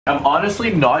I'm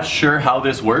honestly not sure how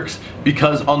this works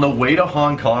because on the way to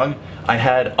Hong Kong, I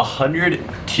had 100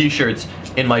 t-shirts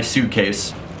in my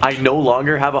suitcase. I no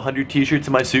longer have 100 t-shirts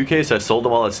in my suitcase. I sold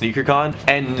them all at SneakerCon,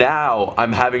 and now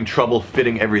I'm having trouble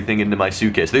fitting everything into my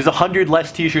suitcase. There's 100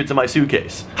 less t-shirts in my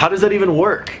suitcase. How does that even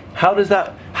work? How does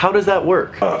that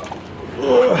work?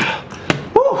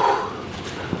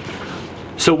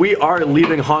 So we are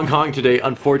leaving Hong Kong today.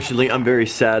 Unfortunately, I'm very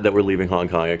sad that we're leaving Hong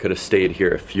Kong. I could have stayed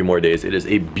here a few more days. It is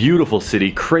a beautiful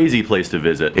city, crazy place to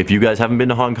visit. If you guys haven't been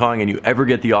to Hong Kong and you ever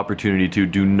get the opportunity to,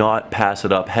 do not pass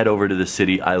it up. Head over to the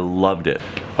city. I loved it.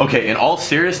 Okay, in all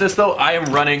seriousness though, I am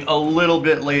running a little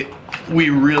bit late.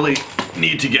 We really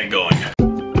need to get going.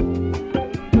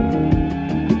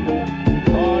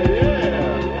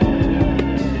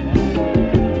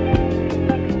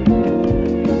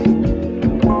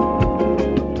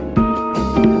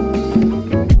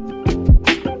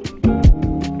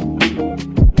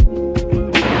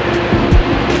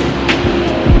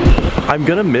 I'm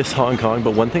gonna miss Hong Kong,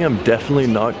 but one thing I'm definitely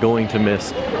not going to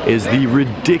miss is the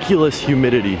ridiculous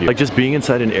humidity here. Like, just being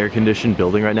inside an air-conditioned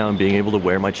building right now and being able to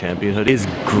wear my Champion hood is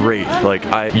great. Like,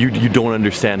 you don't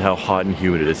understand how hot and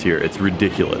humid it is here. It's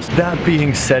ridiculous. That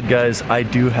being said, guys, I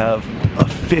do have a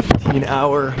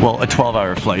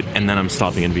 12-hour flight, and then I'm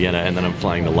stopping in Vienna, and then I'm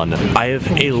flying to London. I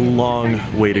have a long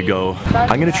way to go.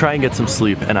 I'm gonna try and get some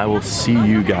sleep, and I will see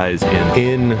you guys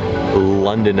in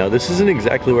London. Now, this isn't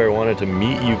exactly where I wanted to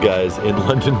meet you guys in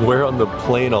London. We're on the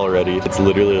plane already. It's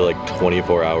literally like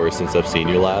 24 hours since I've seen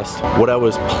you last. What I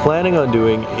was planning on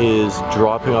doing is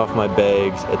dropping off my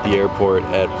bags at the airport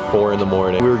at 4 in the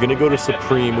morning. We were gonna go to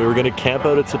Supreme. We were gonna camp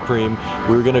out at Supreme.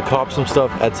 We were gonna cop some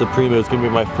stuff at Supreme. It was gonna be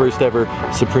my first ever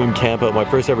Supreme camp out, my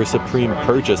first ever Supreme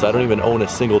purchase. I don't even own a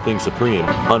single thing Supreme.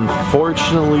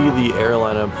 Unfortunately, the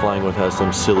airline I'm flying with has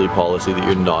some silly policy that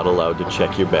you're not allowed to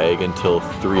check your bag until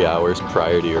 3 hours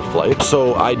prior to your flight.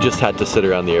 So I just had to sit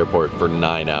around the airport for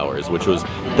 9 hours,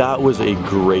 that was a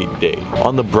great day.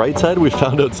 On the bright side, we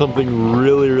found out something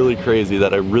really crazy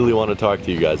that I really want to talk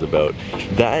to you guys about.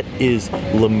 That is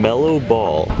LaMelo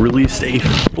Ball released a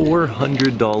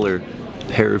 $400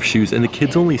 pair of shoes, and the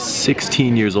kid's only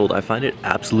 16 years old. I find it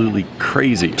absolutely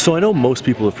crazy. So I know most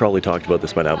people have probably talked about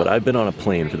this by now, but I've been on a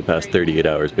plane for the past 38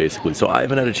 hours basically, so I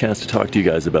haven't had a chance to talk to you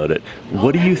guys about it.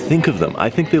 What do you think of them? I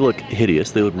think they look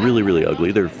hideous. They look really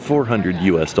ugly. They're $400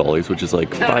 US, which is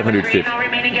like 550.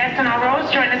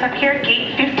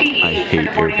 I hate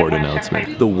airport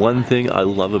announcements. The one thing I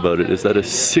love about it is that a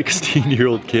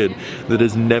 16-year-old kid that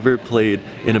has never played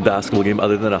in a basketball game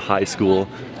other than a high school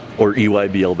or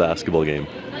EYBL basketball game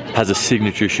has a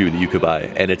signature shoe that you could buy,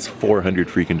 and it's $400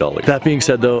 freaking dollars. That being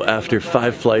said though, after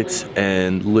 5 flights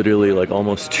and literally like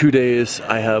almost 2 days,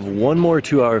 I have one more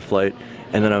 2-hour flight,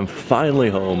 and then I'm finally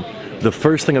home. The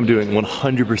first thing I'm doing,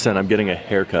 100%, I'm getting a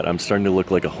haircut. I'm starting to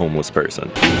look like a homeless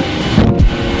person.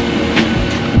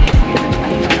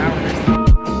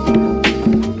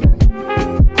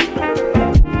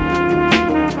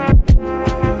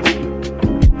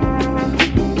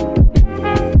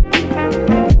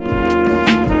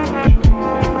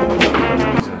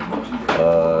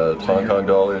 Hong Kong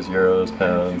dollars, euros,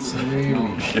 pounds. Really?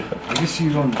 Yeah.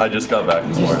 I just got back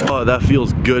this morning. Oh, that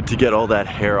feels good to get all that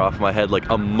hair off my head, like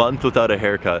a month without a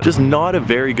haircut. Just not a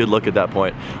very good look at that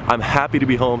point. I'm happy to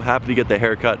be home, happy to get the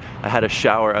haircut. I had a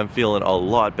shower, I'm feeling a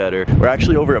lot better. We're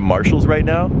actually over at Marshall's right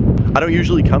now. I don't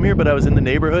usually come here, but I was in the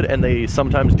neighborhood, and they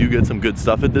sometimes do get some good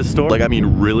stuff at this store. Like, I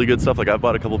mean really good stuff. Like, I've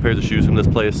bought a couple pairs of shoes from this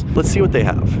place. Let's see what they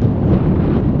have.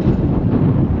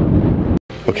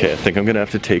 Okay, I think I'm gonna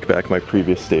have to take back my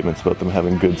previous statements about them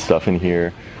having good stuff in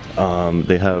here.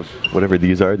 They have whatever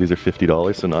these are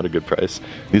 $50, so not a good price.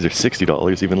 These are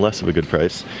 $60, even less of a good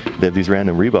price. They have these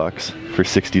random Reeboks for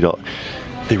 $60.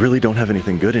 They really don't have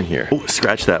anything good in here. Oh,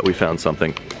 scratch that, we found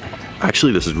something.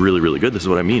 Actually, this is really good. This is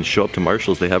what I mean. Show up to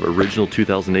Marshall's, they have original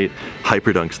 2008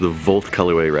 Hyperdunks, the Volt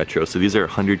colorway retro. So these are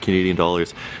 100 Canadian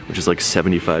dollars, which is like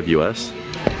 75 US.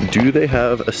 Do they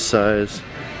have a size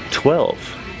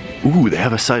 12? Ooh, they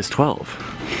have a size 12.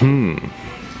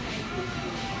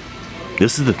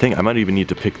 This is the thing, I might even need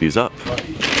to pick these up.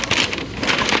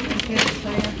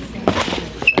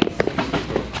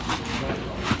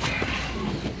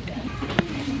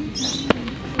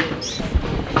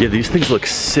 Yeah, these things look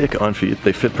sick on feet.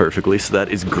 They fit perfectly, so that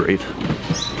is great.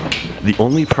 The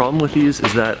only problem with these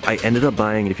is that I ended up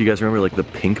buying, if you guys remember, like the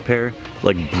pink pair,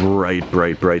 like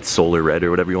bright solar red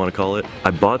or whatever you want to call it. I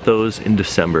bought those in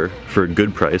December for a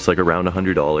good price, like around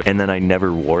 $100, and then I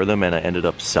never wore them, and I ended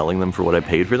up selling them for what I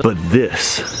paid for them. But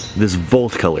this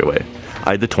Volt colorway,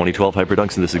 I had the 2012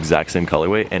 Hyperdunks in this exact same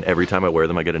colorway, and every time I wear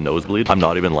them I get a nosebleed. I'm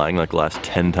not even lying, like the last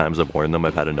 10 times I've worn them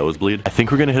I've had a nosebleed. I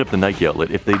think we're gonna hit up the Nike outlet.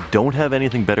 If they don't have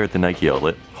anything better at the Nike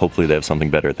outlet, hopefully they have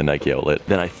something better at the Nike outlet,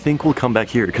 then I think we'll come back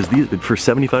here, because these, for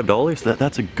 $75,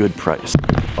 that's a good price.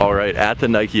 All right, at the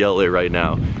Nike outlet right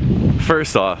now.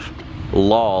 First off,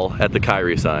 lol at the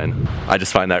Kyrie sign. I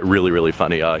just find that really, really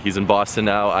funny. He's in Boston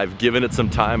now. I've given it some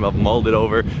time. I've mulled it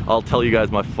over. I'll tell you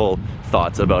guys my full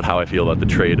thoughts about how I feel about the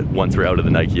trade once we're out of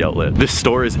the Nike outlet. This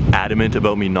store is adamant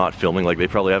about me not filming. Like, they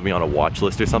probably have me on a watch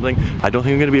list or something. I don't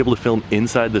think I'm gonna be able to film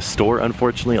inside the store,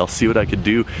 unfortunately. I'll see what I could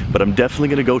do, but I'm definitely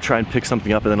gonna go try and pick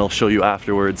something up, and then I'll show you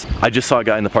afterwards. I just saw a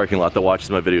guy in the parking lot that watches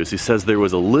my videos. He says there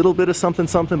was a little bit of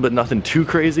something, but nothing too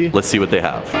crazy. Let's see what they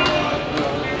have.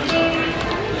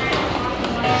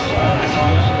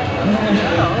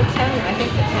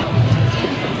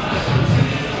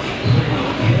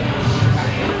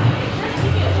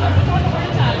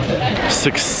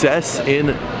 Success in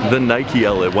the Nike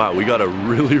outlet. Wow, we got a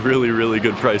really, really, really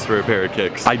good price for a pair of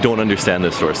kicks. I don't understand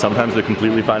this store. Sometimes they're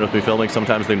completely fine with me filming,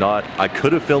 sometimes they're not. I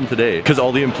could have filmed today because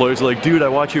all the employees are like, dude, I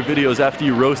watch your videos after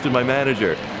you roasted my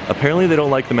manager. Apparently they don't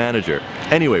like the manager.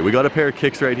 Anyway, we got a pair of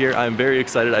kicks right here. I'm very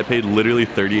excited. I paid literally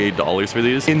 $38 for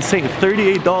these. Insane,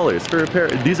 $38 for a pair.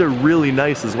 These are really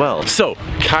nice as well. So,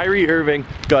 Kyrie Irving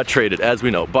got traded, as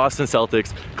we know. Boston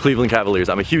Celtics, Cleveland Cavaliers.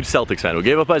 I'm a huge Celtics fan. We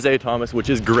gave up Isaiah Thomas, which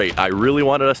is great. I really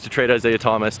wanted us to trade Isaiah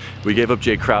Thomas. We gave up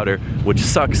Jay Crowder, which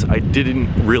sucks. I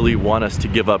didn't really want us to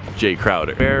give up Jay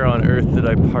Crowder. Where on earth did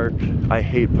I park? I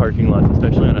hate parking lots,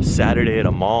 especially on a Saturday at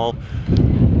a mall.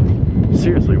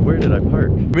 Seriously, where did I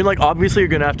park? I mean, like, obviously you're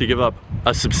gonna have to give up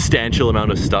a substantial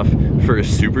amount of stuff for a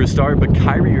superstar, but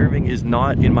Kyrie Irving is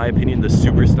not, in my opinion, the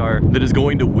superstar that is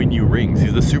going to win you rings.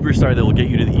 He's the superstar that will get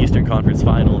you to the Eastern Conference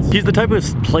Finals. He's the type of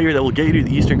player that will get you to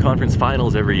the Eastern Conference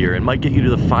Finals every year and might get you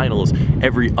to the finals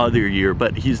every other year,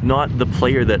 but he's not the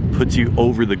player that puts you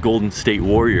over the Golden State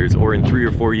Warriors, or in 3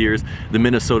 or 4 years, the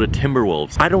Minnesota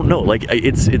Timberwolves. I don't know, like,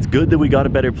 it's good that we got a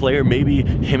better player. Maybe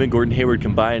him and Gordon Hayward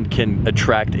combined can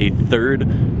attract a third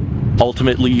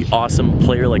ultimately awesome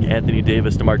player like Anthony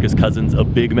Davis, DeMarcus Cousins, a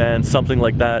big man, something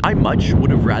like that. I much would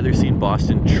have rather seen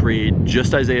Boston trade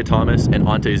just Isaiah Thomas and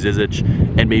Ante Zizic,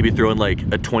 and maybe throw in like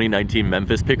a 2019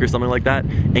 Memphis pick or something like that,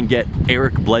 and get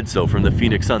Eric Bledsoe from the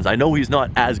Phoenix Suns. I know he's not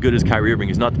as good as Kyrie Irving.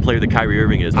 He's not the player that Kyrie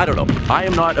Irving is. I don't know. I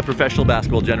am not a professional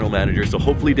basketball general manager, so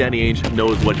hopefully Danny Ainge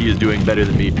knows what he is doing better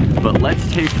than me. But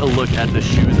let's take a look at the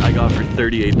shoes I got for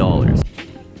 $38.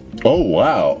 Oh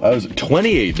wow, that was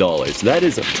 $28. That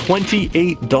is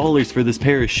 $28 for this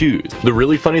pair of shoes. The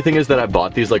really funny thing is that I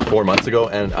bought these like 4 months ago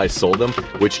and I sold them,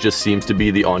 which just seems to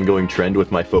be the ongoing trend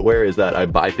with my footwear, is that I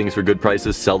buy things for good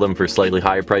prices, sell them for slightly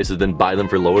higher prices, then buy them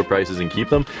for lower prices and keep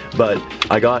them. But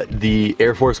I got the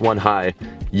Air Force 1 High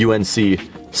UNC.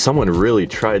 Someone really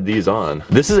tried these on.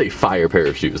 This is a fire pair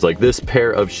of shoes. Like, this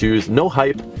pair of shoes, no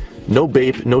hype, no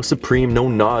Bape, no Supreme, no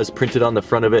Nas printed on the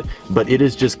front of it, but it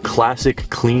is just classic,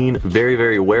 clean, very,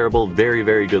 very wearable, very,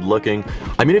 very good looking.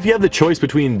 I mean, if you have the choice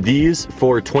between these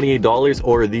for $28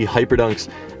 or the Hyperdunks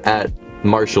at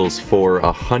Marshall's for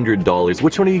 $100,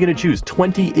 which one are you gonna choose?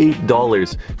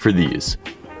 $28 for these.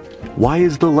 Why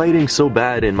is the lighting so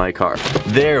bad in my car?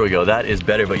 There we go, that is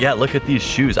better. But yeah, look at these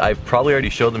shoes. I've probably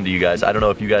already showed them to you guys. I don't know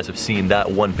if you guys have seen that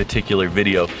one particular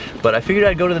video, but I figured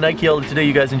I'd go to the Nike outlet today.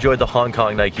 You guys enjoyed the Hong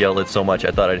Kong Nike outlet so much,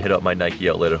 I thought I'd hit up my Nike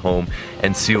outlet at home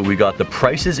and see what we got. The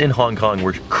prices in Hong Kong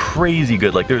were crazy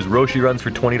good. Like, there's Roshe runs for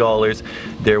 $20.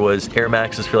 There was Air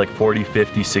Maxes for like $40,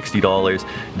 $50, $60.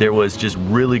 There was just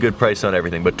really good price on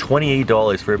everything, but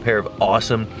 $28 for a pair of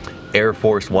awesome Air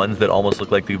Force Ones that almost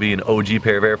look like they'd be an OG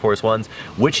pair of Air Force Ones.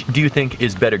 Which do you think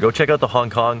is better? Go check out the Hong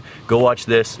Kong, go watch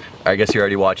this. I guess you're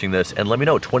already watching this, and let me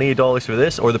know, $28 for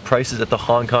this or the prices at the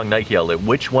Hong Kong Nike outlet.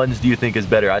 Which ones do you think is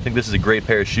better? I think this is a great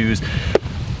pair of shoes.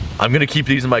 I'm gonna keep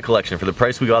these in my collection. For the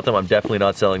price we got them, I'm definitely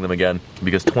not selling them again,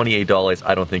 because $28,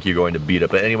 I don't think you're going to beat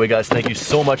it. But anyway, guys, thank you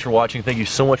so much for watching. Thank you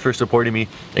so much for supporting me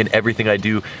in everything I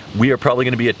do. We are probably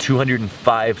gonna be at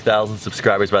 205,000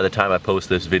 subscribers by the time I post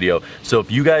this video. So if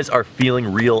you guys are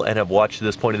feeling real and have watched to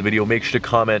this point in the video, make sure to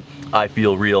comment "I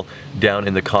feel real" down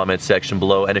in the comment section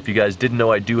below. And if you guys didn't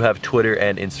know, I do have Twitter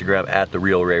and Instagram at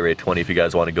 @TheRealRayRay20. If you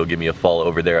guys want to go give me a follow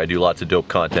over there, I do lots of dope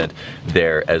content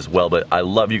there as well. But I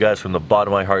love you guys from the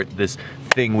bottom of my heart. This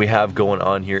thing we have going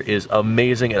on here is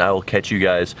amazing, and I will catch you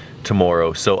guys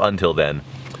tomorrow. So until then,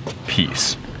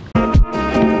 peace.